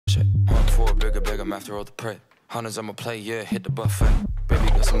bigger bag, I'm after all the prep. Hunters, I'ma play, yeah, hit the buffet. Baby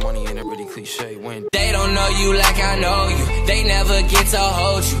got some money and it really cliche. When they don't know you like I know you, they never get to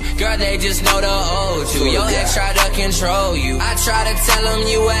hold you. Girl, they just know to hold you. Your ex try to control you. I try to tell them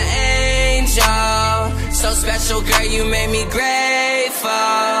you an angel, so special, girl, you made me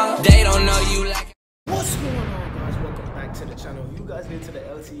grateful. They don't know you like. What's going on, guys? Welcome back to the channel. If you guys new to the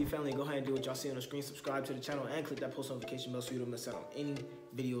LTE family, go ahead and do what y'all see on the screen. Subscribe to the channel and click that post notification bell so you don't miss out on any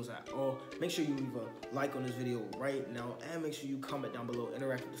videos at all. Make sure you leave a like on this video right now and make sure you comment down below,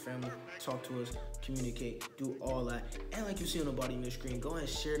 interact with the family, talk to us, communicate, do all that. And like you see on the bottom of your screen, go ahead and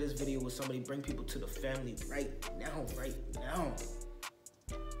share this video with somebody. Bring people to the family right now.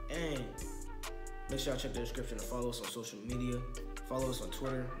 And make sure y'all check the description to follow us on social media. Follow us on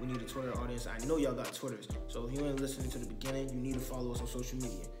Twitter. We need a Twitter audience. I know y'all got Twitters, so if you ain't listening to the beginning, you need to follow us on social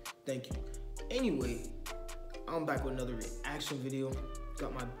media. Thank you. Anyway, I'm back with another reaction video.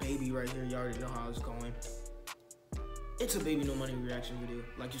 Got my baby right here. You already know how it's going. It's a Bbno Money reaction video.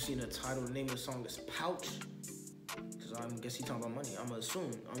 Like you see in the title, the name of the song is Pouch. Because I guess he talking about money. I'm gonna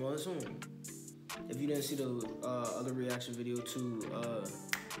assume. If you didn't see the other reaction video to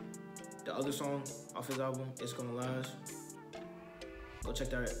the other song off his album, It's Gonna Last, go check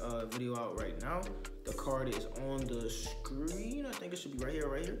that video out right now. The card is on the screen. I think it should be right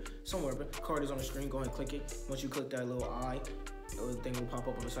here, somewhere. But the card is on the screen. Go ahead and click it. Once you click that little eye, the little thing will pop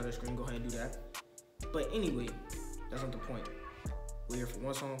up on the side of the screen. Go ahead and do that. But anyway, that's not the point. We're here for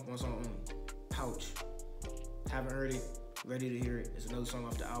one song only. Pouch. Haven't heard it. Ready to hear it. It's another song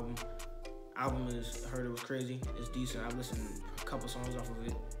off the album. Album is, I heard it was crazy. It's decent. I've listened to a couple songs off of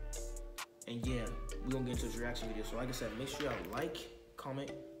it. And yeah, we're gonna get into this reaction video. So like I said, make sure y'all like,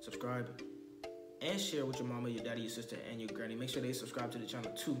 comment, subscribe, and share with your mama, your daddy, your sister, and your granny. Make sure they subscribe to the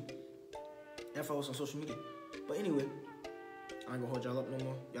channel too. And follow us on social media. But anyway, I ain't gonna hold y'all up no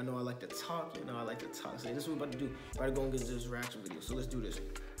more. Y'all know I like to talk. You know I like to talk. So this is what we're about to do. We're about to go and get into this reaction video. So let's do this.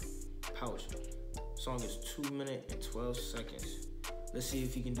 Pouch. Song is 2 minutes and 12 seconds. Let's see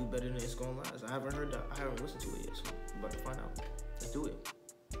if he can do better than It's Gonna Last. I haven't heard that. I haven't listened to it yet. So we're about to find out. Let's do it.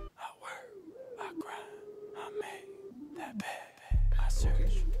 that bag, I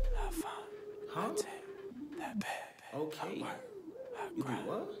search, I find, huh? I take that bag. Okay. I work, I you do grind,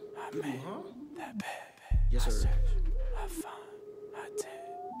 what? I You do, make huh? that bag. Yes, sir. I search, I find, I take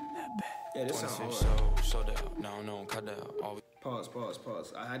that bag. Yeah, this sounds hard. So that now no cut that. Always.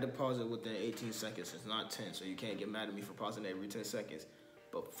 Pause. I had to pause it within 18 seconds. It's not 10, so you can't get mad at me for pausing it every 10 seconds.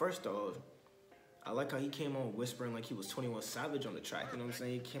 But first off, I like how he came on whispering like he was 21 Savage on the track. You know what I'm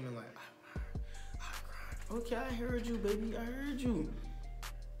saying? He came in like, okay, I heard you, baby. I heard you.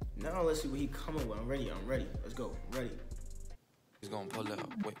 Now let's see what he coming with. I'm ready. Let's go. I'm ready. He's gonna pull up.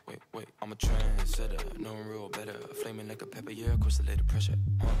 Wait. I'm a trendsetter. Knowing real better. Flaming like a pepper, yeah. Crystallized pressure.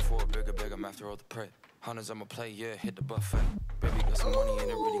 Hunt for a bigger bag. I'm after all the prep. Hunters, I'ma play, yeah. Hit the buffet. Baby got some money and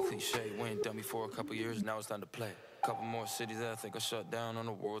it really cliche. We ain't done me for a couple years. Now it's time to play. Couple more cities that I think I shut down on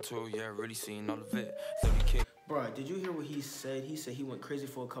the world tour. Yeah, really seen all of it. 30K. Bro, did you hear what he said? He said he went crazy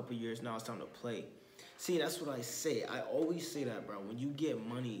for a couple years. Now it's time to play. See, that's what I say. I always say that, bro. When you get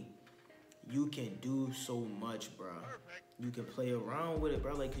money, you can do so much, bro. You can play around with it,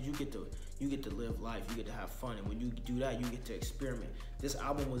 bro. Like, cause you get to live life. You get to have fun, and when you do that, you get to experiment. This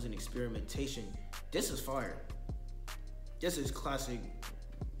album was an experimentation. This is fire. This is classic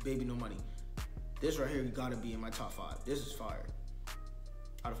Bbno Money. This right here gotta be in my top 5. This is fire.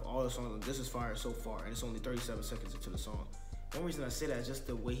 Out of all the songs, this is fire so far, and it's only 37 seconds into the song. One reason I say that is just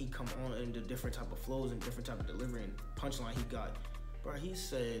the way he come on and the different type of flows and different type of delivery and punchline he got. Bro, he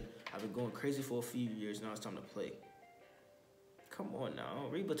said, I've been going crazy for a few years, now it's time to play. Come on now,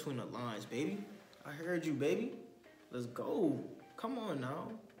 read between the lines, baby. I heard you, baby. Let's go. Come on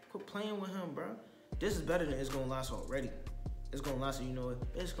now. Quit playing with him, bro. This is better than It's Gonna Last already. It's Gonna Last, you know it.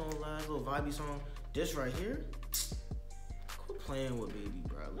 It's Gonna Last, little vibey song. This right here, quit playing with baby,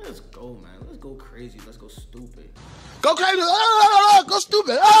 bro. Let's go, man. Let's go crazy. Let's go stupid. Go crazy! Go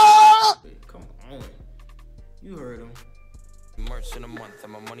stupid! Come on. You heard him. Merch in a month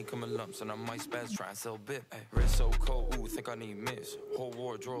and my money come in lumps and I might spaz try and sell bit. Wrist so cold, ooh, think I need mitts. Whole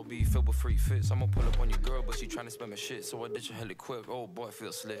wardrobe be filled with free fits. I'ma pull up on your girl, but she trying to spend my shit, so I ditch her hella quick. Oh boy,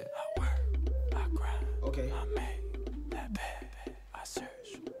 feel slit. I work, I grind, okay. I make that bag. I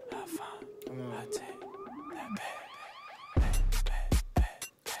search, I find, I take that bag.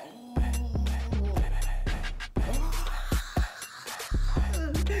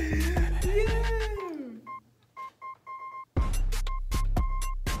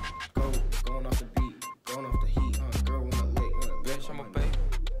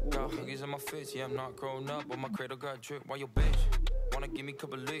 My fits, yeah, I'm not grown up, but my cradle got drip while your bitch wanna give me a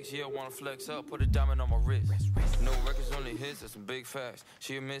couple licks, yeah, wanna flex up, put a diamond on my wrist. No records, only hits, that's some big facts.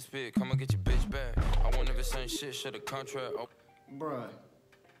 She a misfit, come and get your bitch back. I won't ever send shit, shut the contract. Oh. Bruh,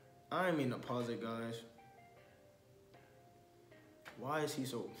 I didn't mean to pause it, guys. Why is he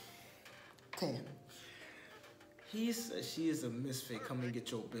so... Damn. He said she is a misfit, come and get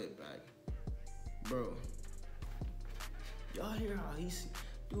your bit back. Bro. Y'all hear how he's...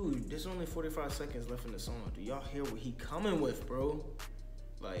 Dude, there's only 45 seconds left in the song. Do y'all hear what he coming with, bro?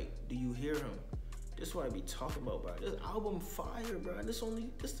 Like, do you hear him? This is what I be talking about, bro. This album fire, bro. This only,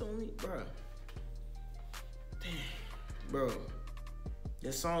 bro. Damn. Bro.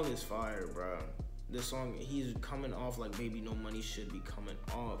 This song is fire, bro. This song, he's coming off like Baby No Money should be coming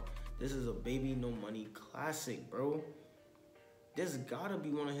off. This is a Baby No Money classic, bro. This gotta be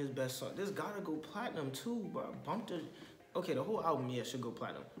one of his best songs. This gotta go platinum too, bro. Bump the... Okay, the whole album, yeah, should go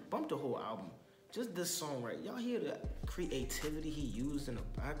platinum. Bump the whole album. Just this song, right? Y'all hear the creativity he used in the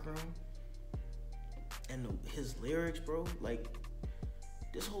background? And his lyrics, bro? Like,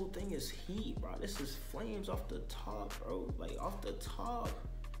 this whole thing is heat, bro. This is flames off the top, bro. Like, off the top.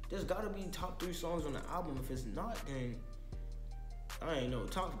 There's gotta be top 3 songs on the album. If it's not, then... I ain't know.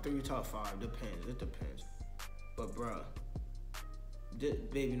 Top 3, top 5. Depends. It depends. But, bro...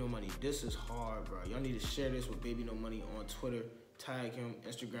 Baby No Money, this is hard, bro. Y'all need to share this with Baby No Money on Twitter. Tag him,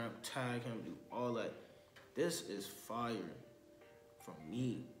 Instagram, tag him, do all that. This is fire from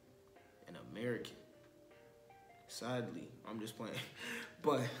me, an American. Sadly, I'm just playing.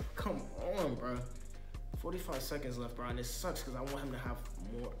 But come on, bro. 45 seconds left, bro. And it sucks because I want him to have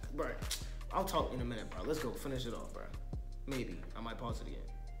more. Bro, I'll talk in a minute, bro. Let's go. Finish it off, bro. Maybe. I might pause it again.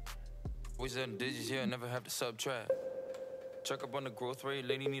 We said digits, yeah, never have to subtract. Check up on the growth rate,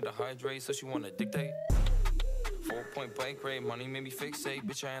 lady need to hydrate, so she wanna dictate. 4-point bank rate, money made me fixate,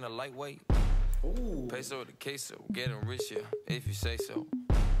 bitch I ain't a lightweight. Ooh. Peso to queso, getting rich, yeah, if you say so.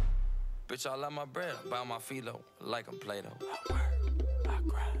 Bitch, I love my bread, I buy my philo, like I'm Play-Doh. I work, I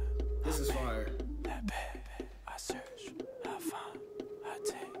grind. This is fire. That bad, I search, I find, I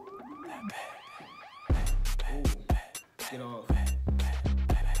take. That bad, Ooh. Get off.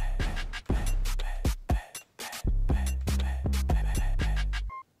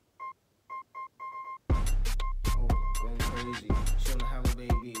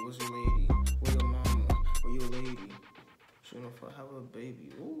 Have a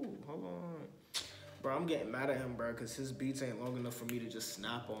baby. Ooh, hold on. Bro, I'm getting mad at him, bro, because his beats ain't long enough for me to just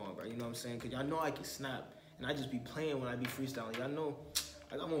snap on, bro. You know what I'm saying? Because y'all know I can snap, and I just be playing when I be freestyling. Y'all know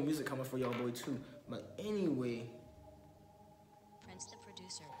I got more music coming for y'all boy, too. But anyway. Prince the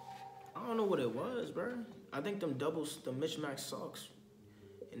producer. I don't know what it was, bro. I think them doubles, the mismatch socks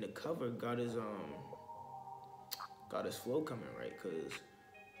in the cover got his flow coming, right? Because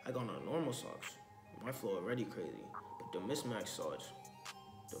I got on normal socks. My flow already crazy. The mismatch socks,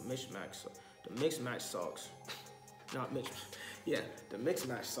 the mixed match socks, not mixed, yeah, the mixed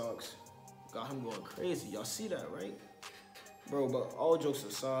match socks got him going crazy. Y'all see that, right? Bro, but all jokes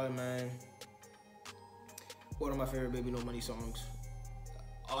aside, man, one of my favorite Baby No Money songs,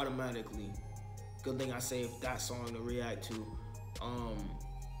 automatically. Good thing I saved that song to react to.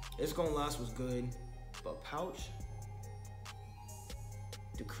 It's Gonna Last was good, but Pouch,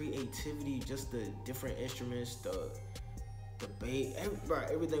 the creativity, just the different instruments, the bass,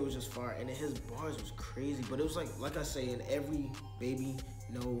 everything was just fire, and then his bars was crazy. But it was like I say, in every Baby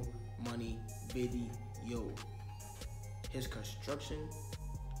No Money video, his construction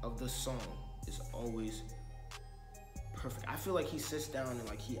of the song is always perfect. I feel like he sits down and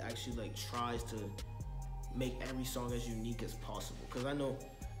like he actually like tries to make every song as unique as possible. Cause I know,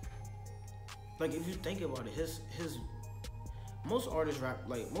 like if you think about it, his most artists rap,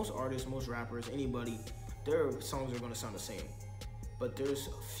 like most artists, most rappers, anybody, their songs are gonna sound the same. But there's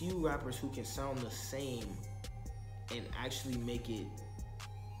a few rappers who can sound the same and actually make it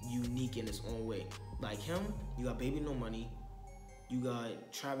unique in its own way. Like him, you got Baby No Money, you got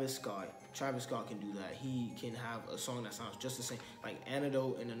Travis Scott. Travis Scott can do that. He can have a song that sounds just the same. Like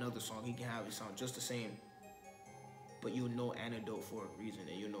Antidote in another song, he can have it sound just the same. But you'll know Antidote for a reason,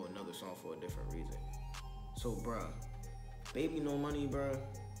 and you'll know another song for a different reason. So, bruh, Baby No Money, bruh.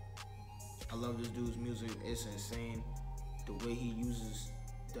 I love this dude's music. It's insane. The way he uses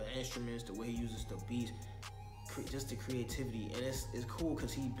the instruments, the way he uses the beats, just the creativity. And it's cool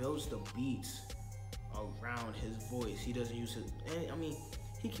because he builds the beats around his voice. He doesn't use his, and I mean,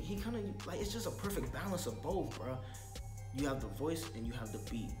 he kind of, like, it's just a perfect balance of both, bro. You have the voice and you have the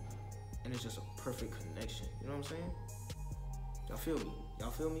beat. And it's just a perfect connection. You know what I'm saying? Y'all feel me?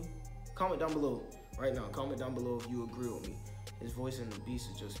 Y'all feel me? Comment down below. Right now, comment down below if you agree with me. His voice and the beats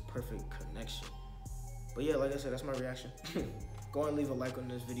is just perfect connection. But yeah, like I said, that's my reaction. Go and leave a like on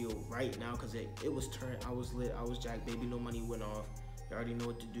this video right now, because it was turned. I was lit. I was jacked. Bbno money went off. You already know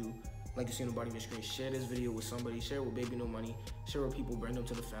what to do. Like you see on the bottom of your screen, share this video with somebody. Share it with Bbno money. Share it with people. Bring them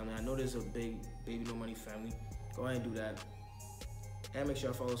to the family. I know there's a big Bbno money family. Go ahead and do that. And make sure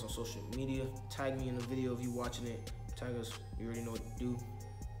you follow us on social media. Tag me in the video if you're watching it. Tag us. You already know what to do.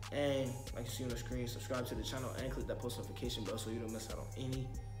 And like you see on the screen, subscribe to the channel and click that post notification bell so you don't miss out on any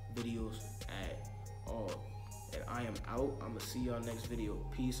videos at all. And I am out. I'm gonna see y'all next video.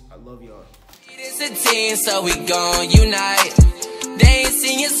 Peace. I love y'all. It's a team, so we gon' unite. They ain't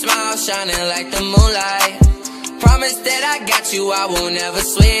seen your smile shining like the moonlight. Promise that I got you, I won't ever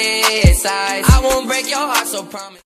switch sides. I won't break your heart, so promise.